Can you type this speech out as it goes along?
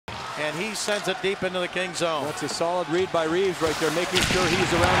and he sends it deep into the King zone. That's a solid read by Reaves right there, making sure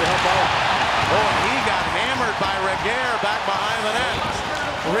he's around to help out. Oh, and he got hammered by Regehr back behind the net.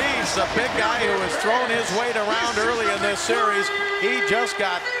 Reaves, the big guy who has thrown his weight around early in this series, he just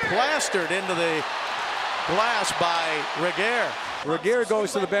got plastered into the glass by Regehr. Regehr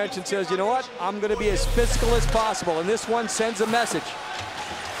goes to the bench and says, you know what, I'm going to be as physical as possible, and this one sends a message.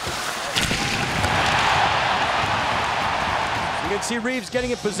 You can see Reaves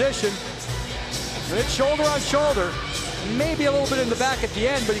getting in position, and it's shoulder on shoulder, maybe a little bit in the back at the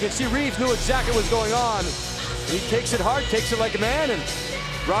end, but you can see Reaves knew exactly what was going on. He takes it hard, takes it like a man, and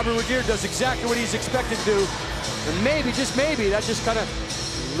Robyn Regehr does exactly what he's expected to do. And maybe, just maybe, that just kind of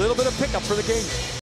a little bit of pickup for the Kings.